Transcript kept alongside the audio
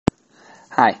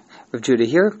Hi, Rav Judah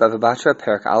here, Bava Batra,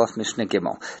 Perek Aleph, Mishnah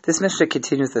Gimel. This Mishnah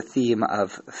continues the theme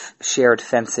of shared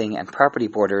fencing and property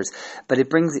borders, but it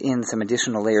brings in some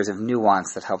additional layers of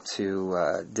nuance that help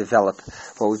to develop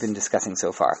what we've been discussing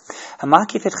so far.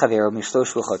 Hamakif et chavero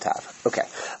mishlosh v'chotav. Okay,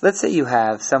 let's say you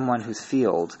have someone whose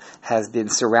field has been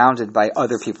surrounded by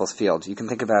other people's fields. You can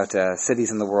think about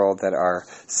cities in the world that are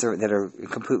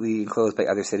completely enclosed by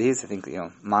other cities. I think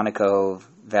Monaco,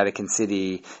 Vatican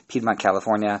City, Piedmont,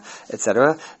 California,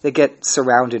 etc. They get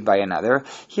surrounded by another.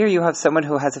 Here you have someone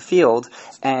who has a field,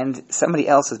 and somebody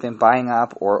else has been buying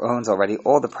up or owns already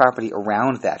all the property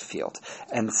around that field.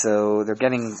 And so they're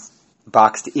getting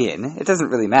boxed in. It doesn't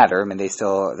really matter. I mean, they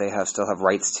still have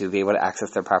rights to be able to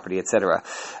access their property, etc.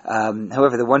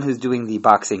 However, the one who's doing the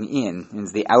boxing in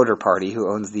is the outer party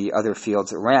who owns the other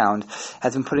fields around,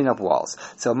 has been putting up walls.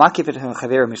 So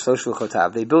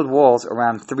they build walls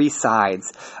around three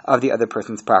sides of the other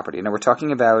person's property. Now we're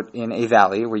talking about in a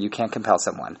valley where you can't compel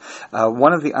someone.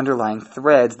 One of the underlying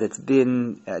threads that's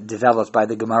been developed by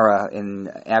the Gemara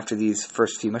after these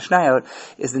first few Mishnayot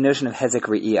is the notion of hezek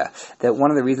re'iyah, that one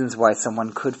of the reasons why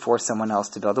someone could force someone else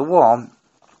to build a wall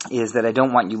is that I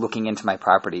don't want you looking into my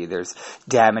property. There's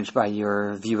damage by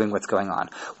your viewing what's going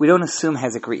on. We don't assume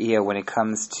hezek re'iyah when it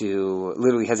comes to,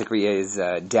 literally hezek re'iyah is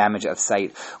damage of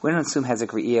sight. We don't assume hezek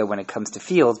re'iyah when it comes to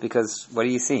fields, because what are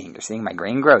you seeing? You're seeing my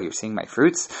grain grow, you're seeing my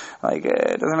fruits. It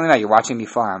doesn't really matter. You're watching me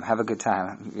farm. Have a good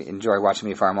time. Enjoy watching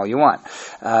me farm all you want.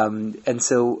 And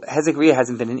so hezek re'iyah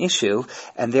hasn't been an issue,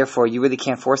 and therefore you really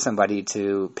can't force somebody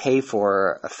to pay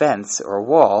for a fence or a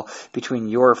wall between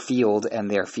your field and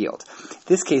their field.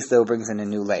 This case, though, brings in a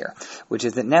new layer, which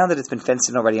is that now that it's been fenced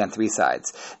in already on three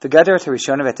sides, so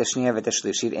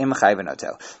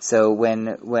when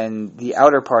the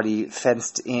outer party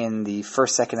fenced in the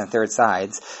first, second, and third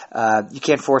sides, you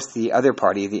can't force the other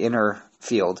party, the inner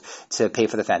field, to pay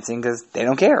for the fencing because they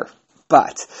don't care.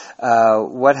 But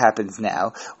what happens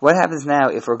now? What happens now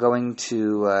if we're going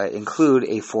to include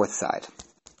a fourth side?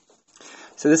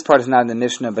 So this part is not in the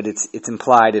Mishnah, but it's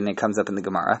implied, and it comes up in the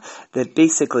Gemara, that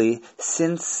basically,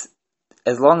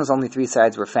 as long as only three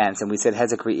sides were fenced, and we said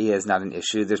hezek re'iyah is not an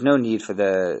issue, there's no need for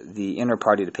the inner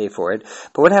party to pay for it.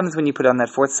 But what happens when you put on that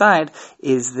fourth side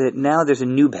is that now there's a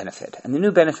new benefit. And the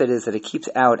new benefit is that it keeps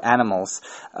out animals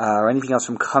or anything else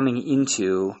from coming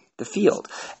into the field.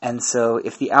 And so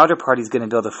if the outer party is going to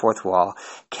build a fourth wall,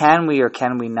 can we or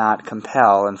can we not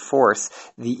compel and force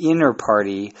the inner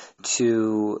party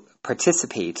to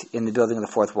participate in the building of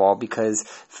the fourth wall? Because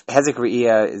hezek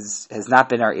re'iyah has not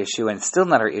been our issue, and it's still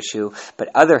not our issue, but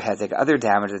other hezek, other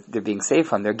damage that they're being saved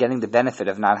from, they're getting the benefit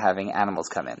of not having animals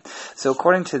come in. So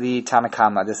according to the Tanna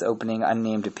Kamma, this opening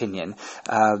unnamed opinion,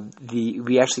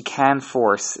 we actually can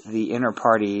force the inner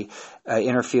party,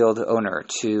 inner field owner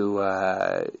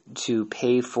to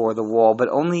pay for the wall, but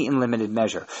only in limited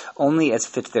measure, only as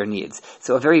fits their needs.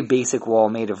 So a very basic wall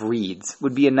made of reeds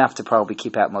would be enough to probably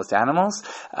keep out most animals.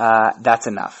 That's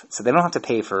enough. So they don't have to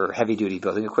pay for heavy-duty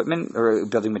building equipment or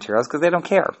building materials because they don't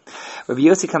care. Rabbi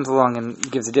Yossi comes along and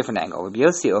gives a different angle. Rabbi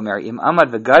Yossi Omer, Im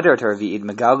Amad v'gadar Ravid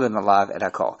Megalgan Alav et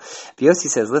Hakol. Rabbi Yossi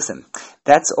says, listen,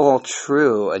 that's all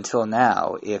true until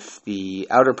now. If the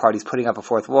outer party's putting up a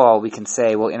fourth wall, we can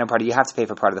say, well, inner party, you have to pay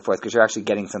for part of the fourth because you're actually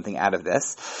getting something out of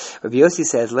this. Rabbi Yossi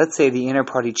says, let's say the inner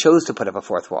party chose to put up a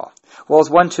fourth wall. Walls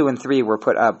 1, 2, and 3 were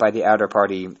put up by the outer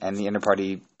party, and the inner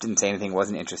party didn't say anything,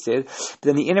 wasn't interested. But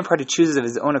then the inner party chooses of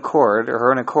his own accord, or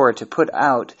her own accord, to put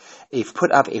up a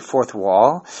fourth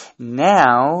wall.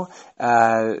 Now,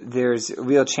 there's a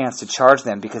real chance to charge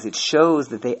them because it shows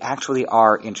that they actually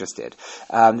are interested.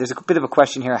 There's a bit of a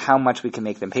question here how much we can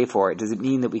make them pay for it. Does it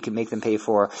mean that we can make them pay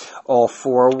for all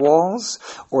four walls,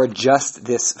 or just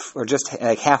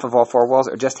like half of all four walls,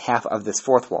 or just half of this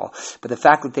fourth wall? But the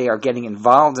fact that they are getting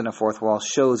involved in a fourth wall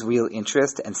shows real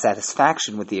interest and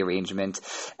satisfaction with the arrangement,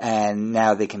 and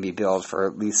now they can be billed for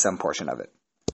at least some portion of it.